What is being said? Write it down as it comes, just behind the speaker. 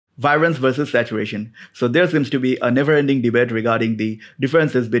vibrance versus saturation. So there seems to be a never-ending debate regarding the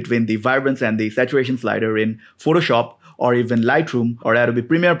differences between the vibrance and the saturation slider in Photoshop, or even Lightroom, or Adobe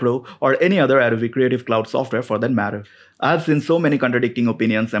Premiere Pro, or any other Adobe Creative Cloud software for that matter. I have seen so many contradicting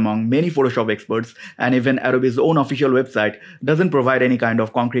opinions among many Photoshop experts, and even Adobe's own official website doesn't provide any kind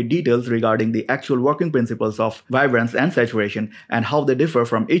of concrete details regarding the actual working principles of vibrance and saturation, and how they differ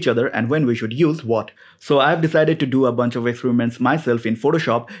from each other and when we should use what. So I have decided to do a bunch of experiments myself in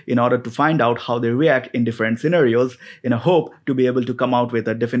Photoshop in order to find out how they react in different scenarios, in a hope to be able to come out with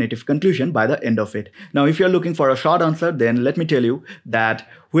a definitive conclusion by the end of it. Now, if you're looking for a short answer, then let me tell you that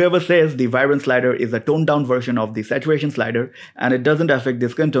whoever says the vibrance slider is a toned down version of the saturation slider and it doesn't affect the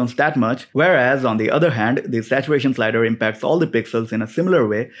skin tones that much, whereas on the other hand, the saturation slider impacts all the pixels in a similar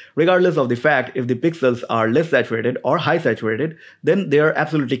way, regardless of the fact if the pixels are less saturated or high saturated, then they are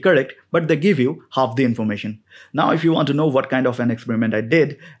absolutely correct, but they give you half the information. Now, if you want to know what kind of an experiment I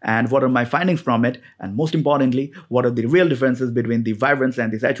did and what are my findings from it, and most importantly, what are the real differences between the vibrance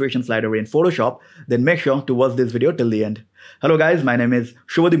and the saturation slider in Photoshop, then make sure to watch this video till the end. Hello guys, my name is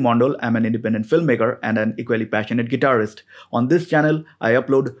Shubhadeep Mondal. I'm an independent filmmaker and an equally passionate guitarist. On this channel, I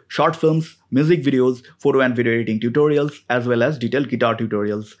upload short films, music videos, photo and video editing tutorials, as well as detailed guitar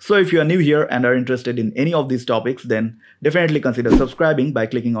tutorials. So if you are new here and are interested in any of these topics, then definitely consider subscribing by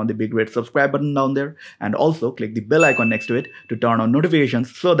clicking on the big red subscribe button down there, and also click the bell icon next to it to turn on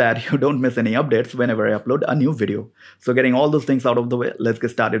notifications so that you don't miss any updates whenever I upload a new video. So getting all those things out of the way, let's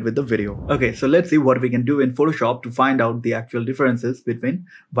get started with the video. Okay, so let's see what we can do in Photoshop to find out the actual differences between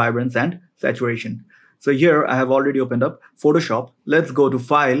vibrance and saturation. So here I have already opened up Photoshop. Let's go to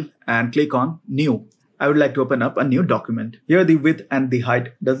File and click on New. I would like to open up a new document. Here the width and the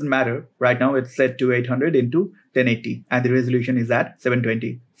height doesn't matter. Right now it's set to 800 into 1080 and the resolution is at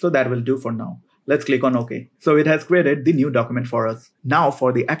 720. So that will do for now. Let's click on OK. So it has created the new document for us. Now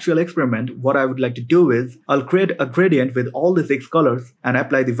for the actual experiment, what I would like to do is I'll create a gradient with all the 6 colors and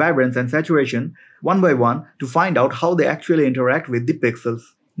apply the vibrance and saturation one by one to find out how they actually interact with the pixels.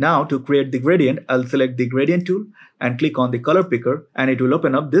 Now to create the gradient, I'll select the gradient tool and click on the color picker and it will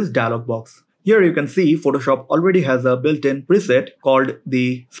open up this dialog box. Here you can see Photoshop already has a built-in preset called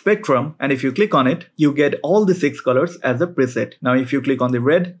the spectrum, and if you click on it, you get all the 6 colors as a preset. Now if you click on the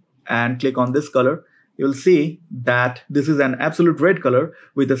red and click on this color, you'll see that this is an absolute red color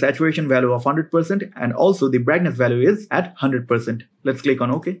with a saturation value of 100% and also the brightness value is at 100%. Let's click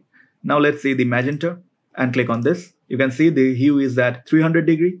on OK. Now let's see the magenta and click on this. You can see the hue is at 300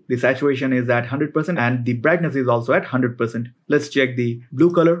 degree, the saturation is at 100% and the brightness is also at 100%. Let's check the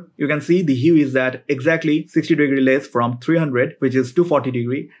blue color. You can see the hue is at exactly 60 degree less from 300, which is 240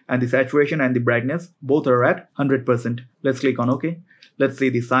 degree, and the saturation and the brightness both are at 100%. Let's click on OK. Let's see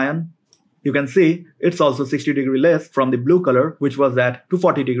the cyan. You can see it's also 60 degree less from the blue color, which was at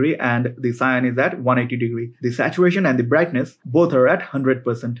 240 degree, and the cyan is at 180 degree. The saturation and the brightness both are at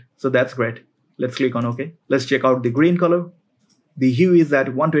 100%. So that's great. Let's click on OK. Let's check out the green color. The hue is at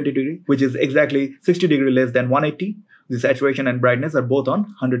 120 degree, which is exactly 60 degree less than 180. The saturation and brightness are both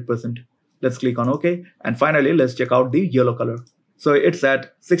on 100%. Let's click on OK. And finally, let's check out the yellow color. So it's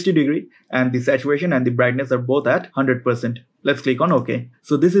at 60 degree and the saturation and the brightness are both at 100%. Let's click on OK.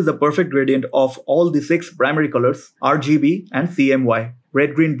 So this is a perfect gradient of all the 6 primary colors, RGB and CMY,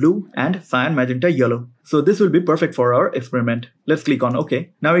 red, green, blue, and cyan, magenta, yellow. So this will be perfect for our experiment. Let's click on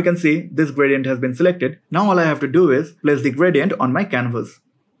OK. Now you can see this gradient has been selected. Now all I have to do is place the gradient on my canvas.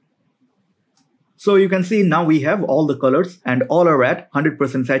 So you can see now we have all the colors and all are at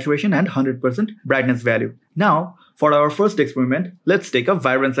 100% saturation and 100% brightness value. Now for our first experiment, let's take a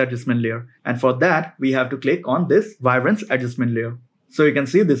vibrance adjustment layer. And for that, we have to click on this vibrance adjustment layer. So you can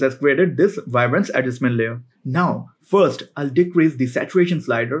see this has created this vibrance adjustment layer. Now, first I'll decrease the saturation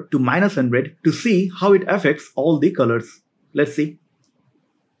slider to -100 to see how it affects all the colors. Let's see.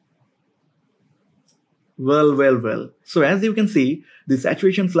 Well. So as you can see, the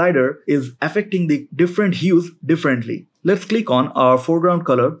saturation slider is affecting the different hues differently. Let's click on our foreground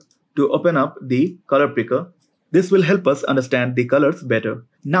color to open up the color picker. This will help us understand the colors better.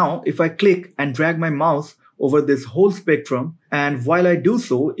 Now, if I click and drag my mouse over this whole spectrum, and while I do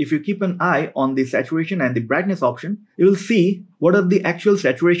so, if you keep an eye on the saturation and the brightness option, you will see what are the actual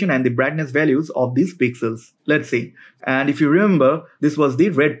saturation and the brightness values of these pixels. Let's see. And if you remember, this was the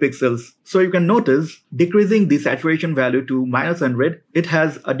red pixels. So you can notice decreasing the saturation value to -100, it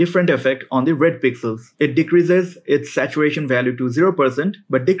has a different effect on the red pixels. It decreases its saturation value to 0%,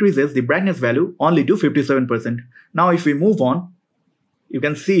 but decreases the brightness value only to 57%. Now if we move on, you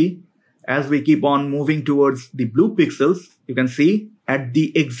can see as we keep on moving towards the blue pixels, you can see at the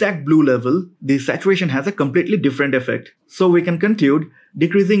exact blue level, the saturation has a completely different effect. So we can conclude,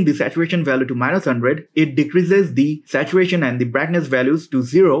 decreasing the saturation value to -100, it decreases the saturation and the brightness values to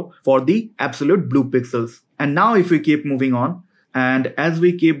 0 for the absolute blue pixels. And now if we keep moving on, and as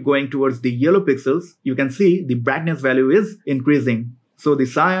we keep going towards the yellow pixels, you can see the brightness value is increasing. So the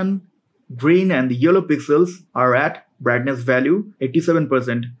cyan, green and the yellow pixels are at brightness value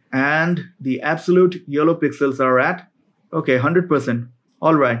 87%, and the absolute yellow pixels are at 100%.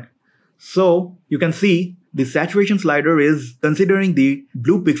 Alright, so you can see the saturation slider is considering the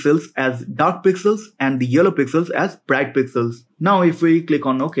blue pixels as dark pixels and the yellow pixels as bright pixels. Now if we click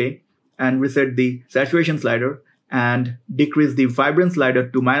on OK and reset the saturation slider and decrease the vibrance slider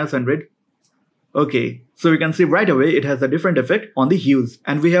to -100, okay, so you can see right away it has a different effect on the hues.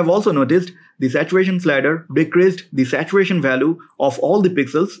 And we have also noticed the saturation slider decreased the saturation value of all the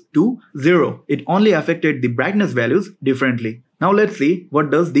pixels to 0. It only affected the brightness values differently. Now let's see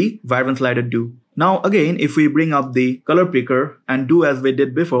what does the vibrance slider do. Now again, if we bring up the color picker and do as we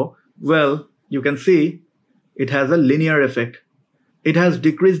did before, well, you can see it has a linear effect. It has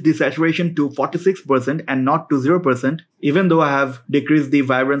decreased the saturation to 46% and not to 0%. Even though I have decreased the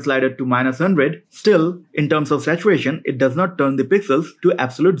vibrance slider to -100, still, in terms of saturation, it does not turn the pixels to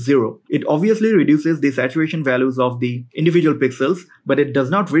absolute 0. It obviously reduces the saturation values of the individual pixels, but it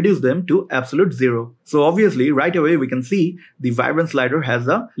does not reduce them to absolute 0. So obviously, right away we can see the vibrance slider has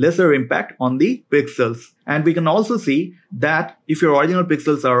a lesser impact on the pixels. And we can also see that if your original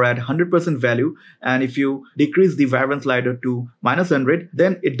pixels are at 100% value, and if you decrease the vibrance slider to -100,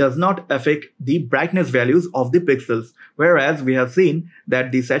 then it does not affect the brightness values of the pixels. Whereas we have seen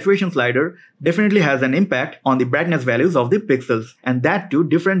that the saturation slider definitely has an impact on the brightness values of the pixels, and that too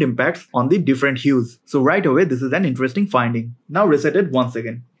different impacts on the different hues. So right away this is an interesting finding. Now reset it once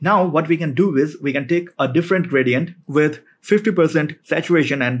again. Now what we can do is we can take a different gradient with 50%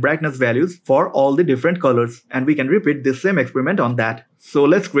 saturation and brightness values for all the different colors, and we can repeat this same experiment on that. So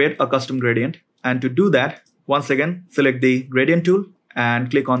let's create a custom gradient, and to do that, once again select the gradient tool and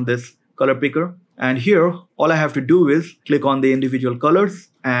click on this color picker. And here, all I have to do is click on the individual colors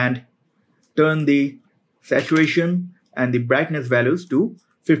and turn the saturation and the brightness values to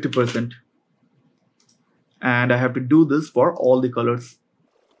 50%. And I have to do this for all the colors.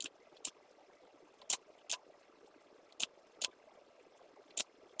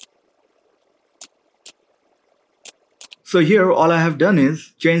 So here all I have done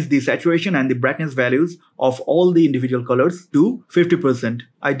is change the saturation and the brightness values of all the individual colors to 50%.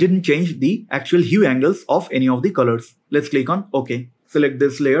 I didn't change the actual hue angles of any of the colors. Let's click on OK. Select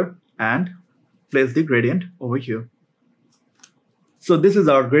this layer and place the gradient over here. So this is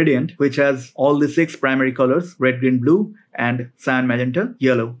our gradient, which has all the 6 primary colors: red, green, blue, and cyan, magenta,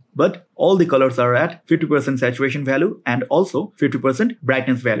 yellow. But all the colors are at 50% saturation value and also 50%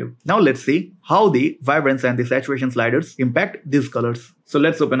 brightness value. Now let's see how the vibrance and the saturation sliders impact these colors. So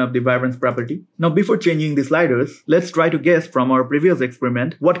let's open up the vibrance property. Now before changing the sliders, let's try to guess from our previous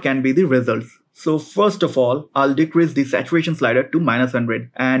experiment what can be the results. So first of all, I'll decrease the saturation slider to -100.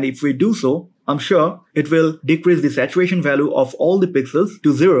 And if we do so, I'm sure it will decrease the saturation value of all the pixels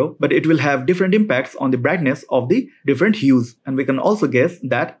to 0, but it will have different impacts on the brightness of the different hues. And we can also guess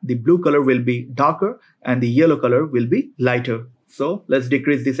that the blue color will be darker and the yellow color will be lighter. So let's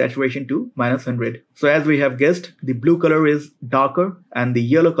decrease the saturation to -100. So as we have guessed, the blue color is darker and the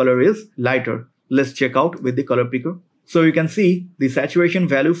yellow color is lighter. Let's check out with the color picker. So you can see the saturation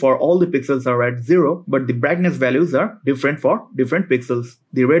value for all the pixels are at 0, but the brightness values are different for different pixels.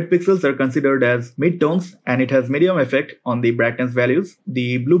 The red pixels are considered as midtones and it has medium effect on the brightness values.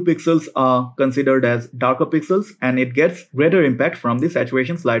 The blue pixels are considered as darker pixels and it gets greater impact from the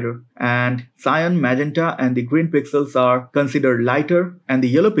saturation slider. And cyan, magenta and the green pixels are considered lighter and the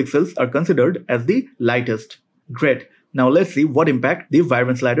yellow pixels are considered as the lightest. Great. Now let's see what impact the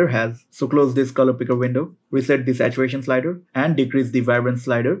vibrance slider has. So close this color picker window, reset the saturation slider and decrease the vibrance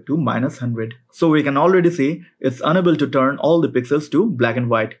slider to -100. So we can already see it's unable to turn all the pixels to black and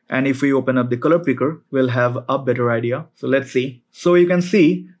white. And if we open up the color picker, we'll have a better idea. So let's see. So you can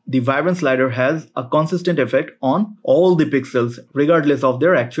see the vibrance slider has a consistent effect on all the pixels regardless of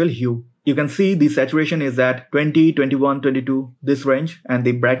their actual hue. You can see the saturation is at 20, 21, 22, this range, and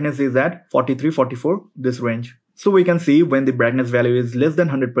the brightness is at 43, 44, this range. So we can see when the brightness value is less than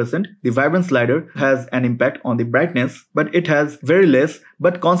 100%, the vibrance slider has an impact on the brightness, but it has very less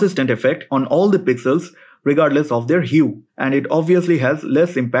but consistent effect on all the pixels regardless of their hue. And it obviously has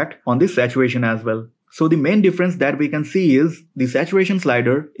less impact on the saturation as well. So the main difference that we can see is the saturation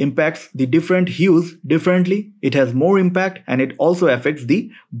slider impacts the different hues differently. It has more impact and it also affects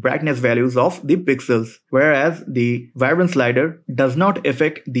the brightness values of the pixels. Whereas the vibrance slider does not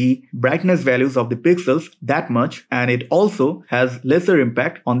affect the brightness values of the pixels that much, and it also has lesser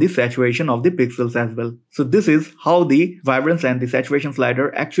impact on the saturation of the pixels as well. So this is how the vibrance and the saturation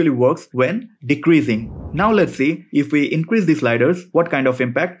slider actually works when decreasing. Now let's see if we increase the sliders, what kind of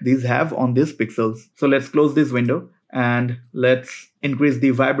impact these have on these pixels. So let's close this window and let's increase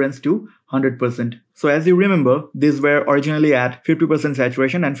the vibrance to 100%. So as you remember, these were originally at 50%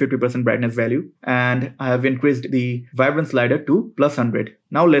 saturation and 50% brightness value, and I have increased the vibrance slider to +100.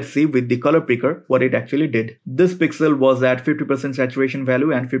 Now let's see with the color picker what it actually did. This pixel was at 50% saturation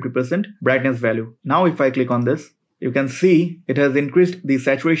value and 50% brightness value. Now if I click on this, you can see it has increased the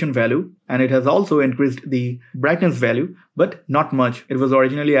saturation value and it has also increased the brightness value, but not much. It was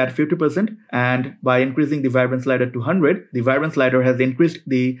originally at 50%, and by increasing the vibrance slider to 100, the vibrance slider has increased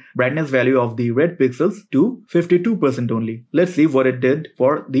the brightness value of the red pixels to 52% only. Let's see what it did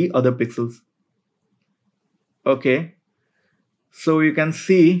for the other pixels. Okay, so you can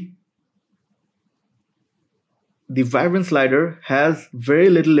see the vibrance slider has very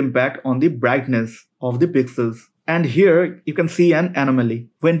little impact on the brightness of the pixels. And here you can see an anomaly.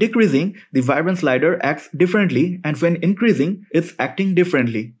 When decreasing, the vibrance slider acts differently, and when increasing, it's acting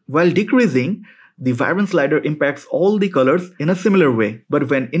differently. While decreasing, the vibrance slider impacts all the colors in a similar way. But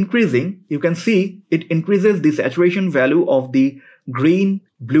when increasing, you can see it increases the saturation value of the green,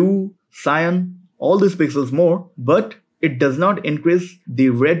 blue, cyan, all these pixels more, but it does not increase the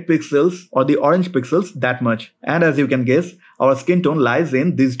red pixels or the orange pixels that much. And as you can guess, our skin tone lies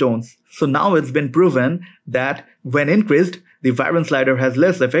in these tones. So now it's been proven that when increased, the vibrance slider has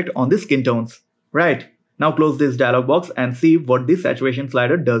less effect on the skin tones. Right, now close this dialog box and see what the saturation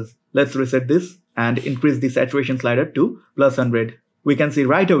slider does. Let's reset this and increase the saturation slider to +100. We can see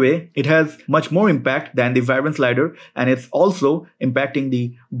right away it has much more impact than the vibrance slider, and it's also impacting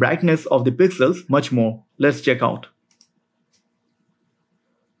the brightness of the pixels much more. Let's check out.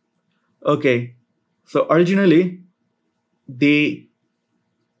 Okay, so originally the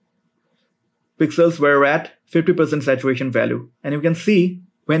pixels were at 50% saturation value, and you can see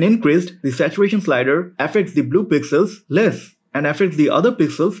when increased, the saturation slider affects the blue pixels less and affects the other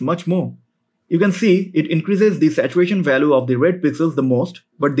pixels much more. You can see it increases the saturation value of the red pixels the most,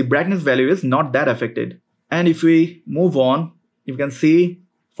 but the brightness value is not that affected. And if we move on, you can see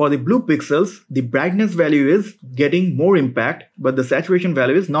for the blue pixels, the brightness value is getting more impact, but the saturation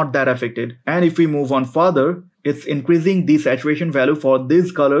value is not that affected. And if we move on further, it's increasing the saturation value for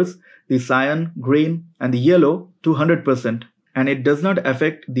these colors, the cyan, green, and the yellow to 100%. And it does not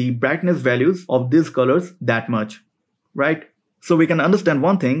affect the brightness values of these colors that much, right? So we can understand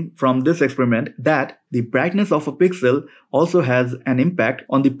one thing from this experiment, that the brightness of a pixel also has an impact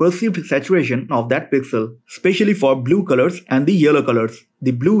on the perceived saturation of that pixel, especially for blue colors and the yellow colors. The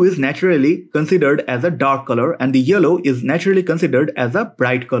blue is naturally considered as a dark color and the yellow is naturally considered as a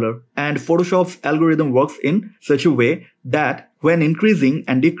bright color. And Photoshop's algorithm works in such a way that when increasing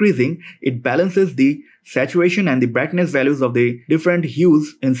and decreasing, it balances the saturation and the brightness values of the different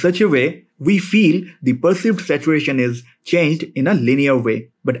hues in such a way we feel the perceived saturation is changed in a linear way.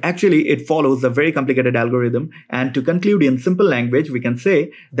 But actually it follows a very complicated algorithm, and to conclude in simple language, we can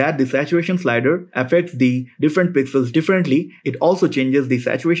say that the saturation slider affects the different pixels differently. It also changes the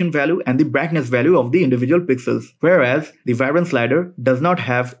saturation value and the brightness value of the individual pixels, whereas the vibrance slider does not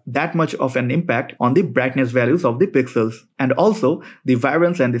have that much of an impact on the brightness values of the pixels. And also the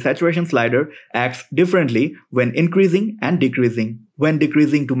vibrance and the saturation slider acts differently when increasing and decreasing. When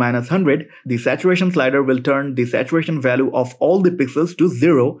decreasing to -100, the saturation slider will turn the saturation value of all the pixels to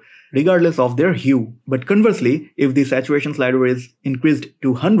 0 regardless of their hue. But conversely, if the saturation slider is increased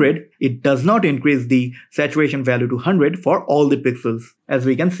to 100, it does not increase the saturation value to 100 for all the pixels, as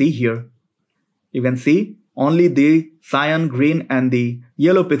we can see here. You can see only the cyan, green, and the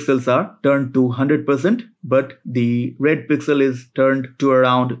yellow pixels are turned to 100%, but the red pixel is turned to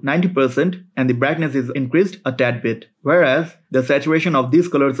around 90% and the brightness is increased a tad bit. Whereas the saturation of these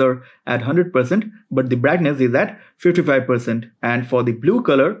colors are at 100%, but the brightness is at 55%. And for the blue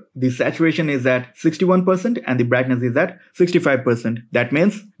color, the saturation is at 61% and the brightness is at 65%. That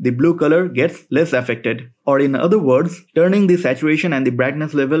means the blue color gets less affected. Or in other words, turning the saturation and the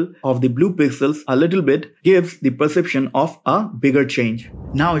brightness level of the blue pixels a little bit gives the perception description of a bigger change.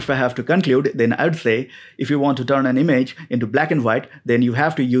 Now, if I have to conclude, then I'd say if you want to turn an image into black and white, then you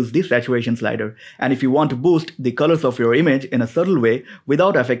have to use the saturation slider. And if you want to boost the colors of your image in a subtle way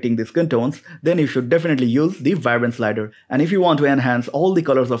without affecting the skin tones, then you should definitely use the vibrance slider. And if you want to enhance all the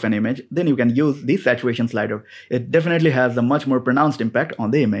colors of an image, then you can use the saturation slider. It definitely has a much more pronounced impact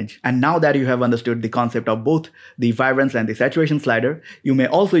on the image. And now that you have understood the concept of both the vibrance and the saturation slider, you may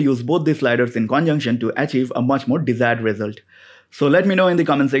also use both these sliders in conjunction to achieve a much more desired result. So let me know in the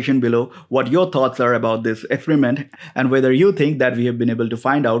comment section below what your thoughts are about this experiment and whether you think that we have been able to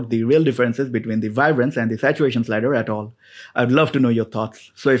find out the real differences between the vibrance and the saturation slider at all. I'd love to know your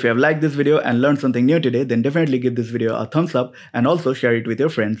thoughts. So if you have liked this video and learned something new today, then definitely give this video a thumbs up and also share it with your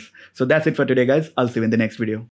friends. So that's it for today, guys. I'll see you in the next video.